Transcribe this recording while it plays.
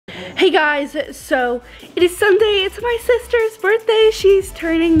Hey guys, so it is Sunday. It's my sister's birthday. She's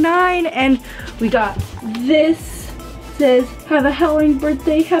turning 9 and we got this. It says, have a howling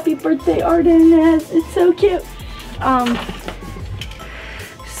birthday, happy birthday, Arden. It's so cute.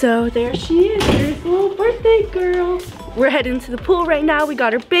 So there she is. There's a little birthday girl. We're heading to the pool right now. We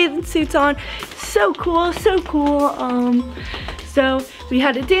got our bathing suits on. So cool, so cool. So we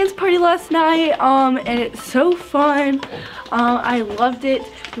had a dance party last night, and it's so fun. I loved it.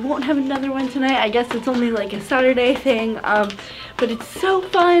 We won't have another one tonight. I guess it's only like a Saturday thing, but it's so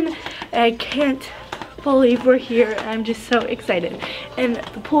fun. I can't believe we're here. I'm just so excited. And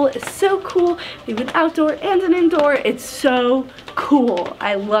the pool is so cool. We have an outdoor and an indoor. It's so cool.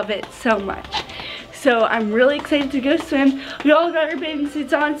 I love it so much. So I'm really excited to go swim. We all got our bathing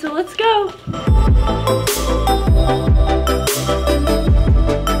suits on, so let's go.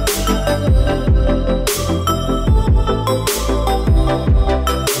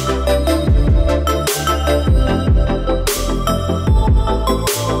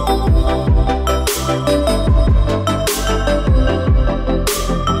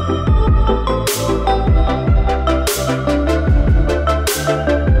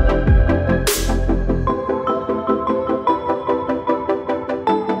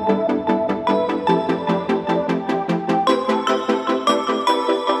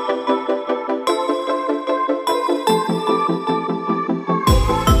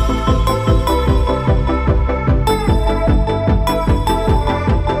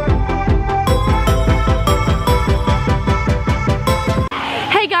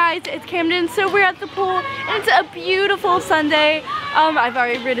 It's Camden, so we're at the pool and it's a beautiful Sunday. I've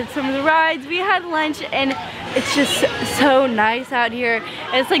already ridden some of the rides. We had lunch and it's just so nice out here.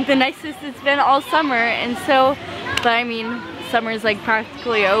 And it's like the nicest it's been all summer, and so, but I mean, summer's like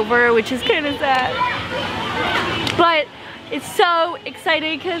practically over, which is kind of sad. But it's so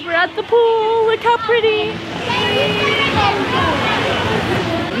exciting because we're at the pool. Look how pretty.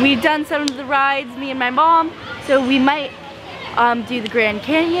 We've done some of the rides, me and my mom, so we might do the Grand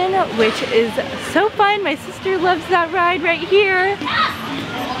Canyon, which is so fun. My sister loves that ride right here.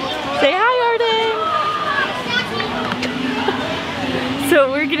 Say hi, Arden. So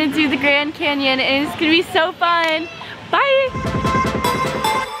we're gonna do the Grand Canyon and it's gonna be so fun. Bye.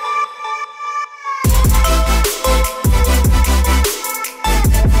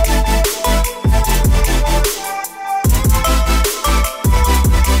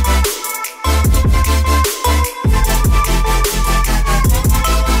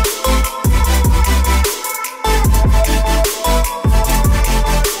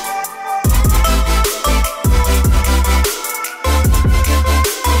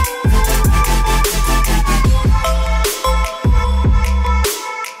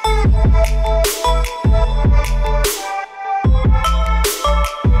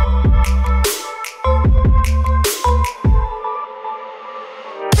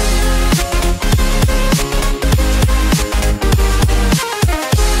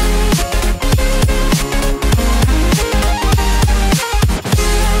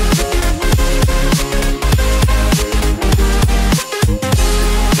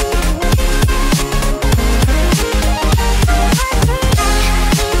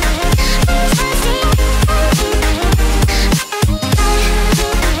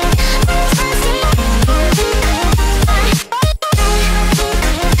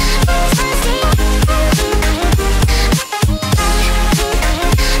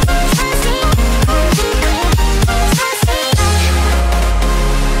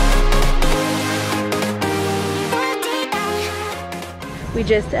 We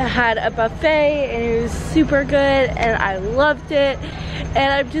just had a buffet and it was super good and I loved it,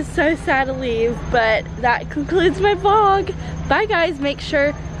 and I'm just so sad to leave, but that concludes my vlog. Bye guys, make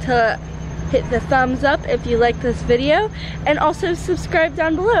sure to hit the thumbs up if you like this video, and also subscribe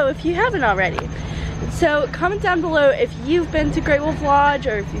down below if you haven't already. So comment down below if you've been to Great Wolf Lodge,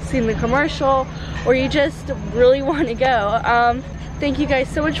 or if you've seen the commercial, or you just really want to go. Thank you guys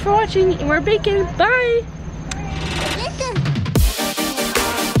so much for watching. Eat more bacon. Bye!